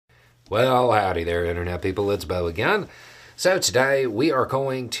Well, howdy there, Internet people. It's Bo again. So today we are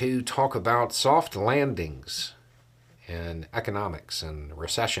going to talk about soft landings and economics and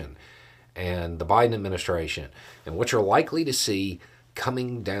recession and the Biden administration and what you're likely to see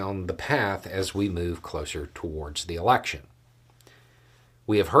coming down the path as we move closer towards the election.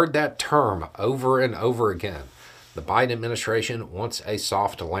 We have heard that term over and over again. The Biden administration wants a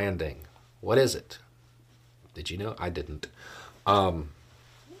soft landing. What is it? Did you know? I didn't.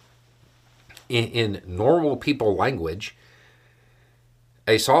 In normal people language,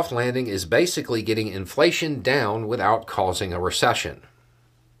 a soft landing is basically getting inflation down without causing a recession.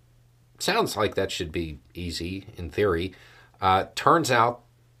 Sounds like that should be easy in theory. Turns out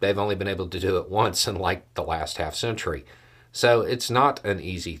they've only been able to do it once in like the last half century. So it's not an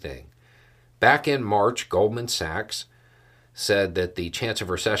easy thing. Back in March, Goldman Sachs said that the chance of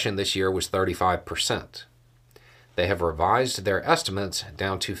recession this year was 35%. They have revised their estimates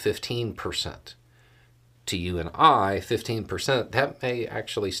down to 15%. To you and I, 15%, that may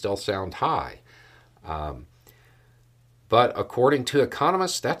actually still sound high. But according to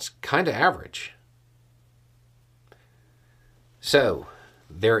economists, that's kind of average. So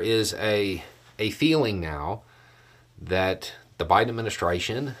there is a feeling now that the Biden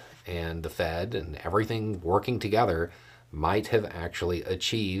administration and the Fed and everything working together might have actually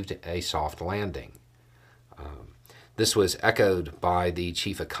achieved a soft landing. This was echoed by the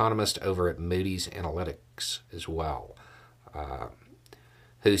chief economist over at Moody's Analytics as well,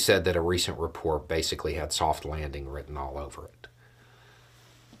 who said that a recent report basically had soft landing written all over it.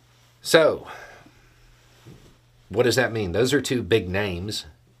 So, what does that mean? Those are two big names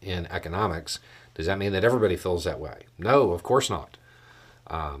in economics. Does that mean that everybody feels that way? No, of course not.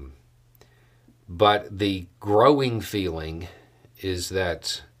 But the growing feeling is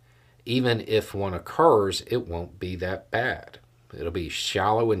that even if one occurs, it won't be that bad. It'll be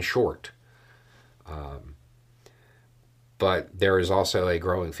shallow and short. But there is also a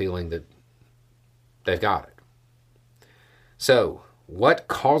growing feeling that they've got it. So, what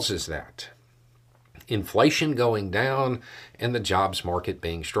causes that? Inflation going down and the jobs market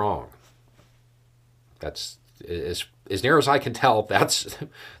being strong. That's, as near as I can tell, that's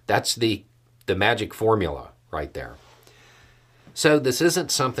the magic formula right there. So this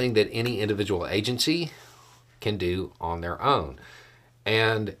isn't something that any individual agency can do on their own.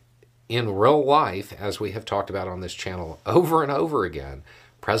 And in real life, as we have talked about on this channel over and over again,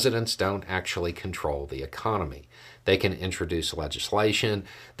 presidents don't actually control the economy. They can introduce legislation,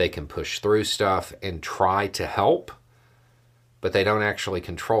 they can push through stuff and try to help, but they don't actually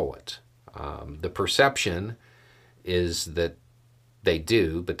control it. The perception is that they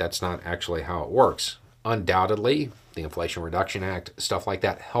do, but that's not actually how it works. Undoubtedly, the Inflation Reduction Act, stuff like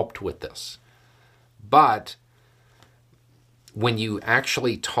that helped with this. But when you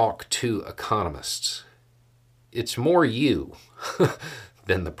actually talk to economists, it's more you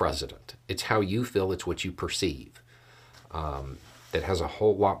than the president. It's how you feel, it's what you perceive. That has a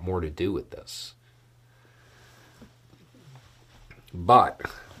whole lot more to do with this. But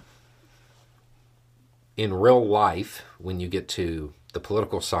in real life, when you get to the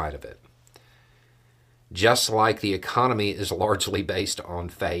political side of it, just like the economy is largely based on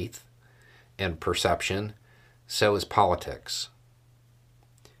faith and perception, so is politics.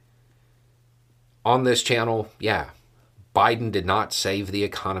 On this channel, Biden did not save the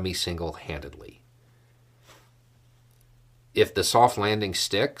economy single-handedly. If the soft landing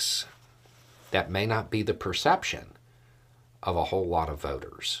sticks, that may not be the perception of a whole lot of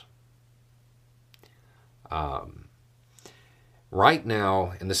voters. Right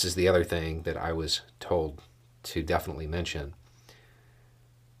now, and this is the other thing that I was told to definitely mention,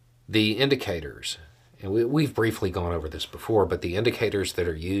 the indicators, and we've briefly gone over this before, but the indicators that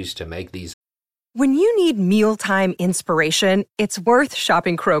are used to make these. When you need mealtime inspiration, it's worth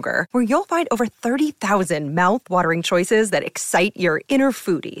shopping Kroger, where you'll find over 30,000 mouth-watering choices that excite your inner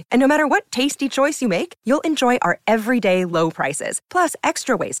foodie. And no matter what tasty choice you make, you'll enjoy our everyday low prices, plus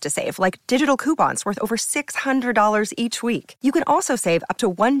extra ways to save, like digital coupons worth over $600 each week. You can also save up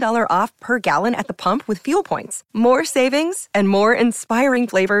to $1 off per gallon at the pump with fuel points. More savings and more inspiring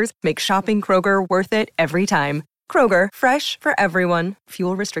flavors make shopping Kroger worth it every time. Kroger, fresh for everyone.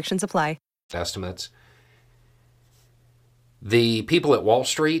 Fuel restrictions apply. Estimates. The people at Wall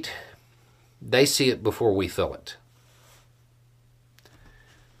Street, they see it before we feel it.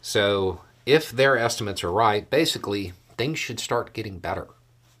 So if their estimates are right, basically things should start getting better.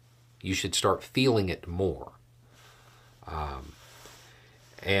 You should start feeling it more.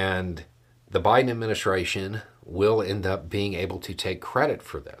 And the Biden administration will end up being able to take credit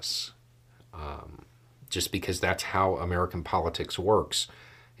for this, just because that's how American politics works.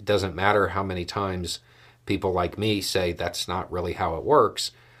 It doesn't matter how many times people like me say that's not really how it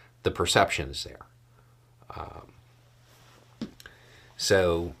works, the perception is there.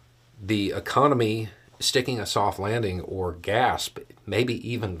 So the economy sticking a soft landing or gasp, maybe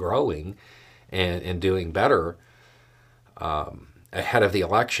even growing and doing better ahead of the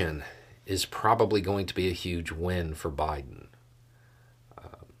election is probably going to be a huge win for Biden.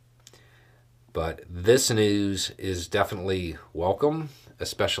 But this news is definitely welcome,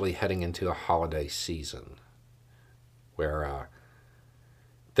 especially heading into a holiday season where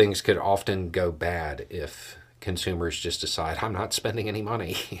things could often go bad if consumers just decide, I'm not spending any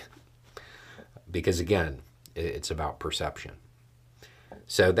money. Because again, it's about perception.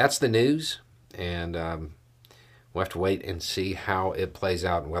 So that's the news, and we'll have to wait and see how it plays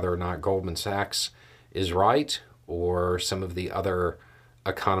out and whether or not Goldman Sachs is right or some of the other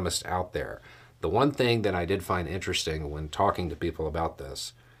economists out there. The one thing that I did find interesting when talking to people about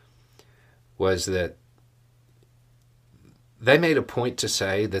this was that they made a point to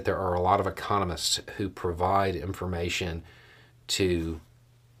say that there are a lot of economists who provide information to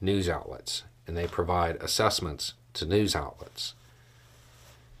news outlets, and they provide assessments to news outlets.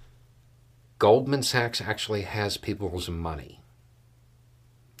 Goldman Sachs actually has people's money.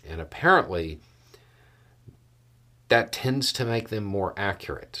 And apparently, that tends to make them more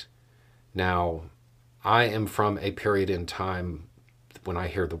accurate. Now, I am from a period in time when I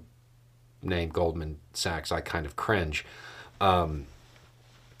hear the name Goldman Sachs, I kind of cringe.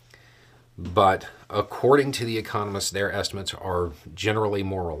 But according to the economists, their estimates are generally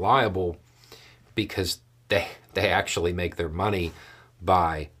more reliable because they actually make their money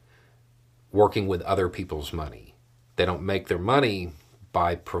by working with other people's money. They don't make their money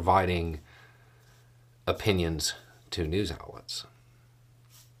by providing opinions to news outlets.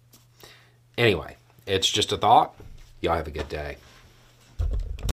 Anyway, it's just a thought. Y'all have a good day.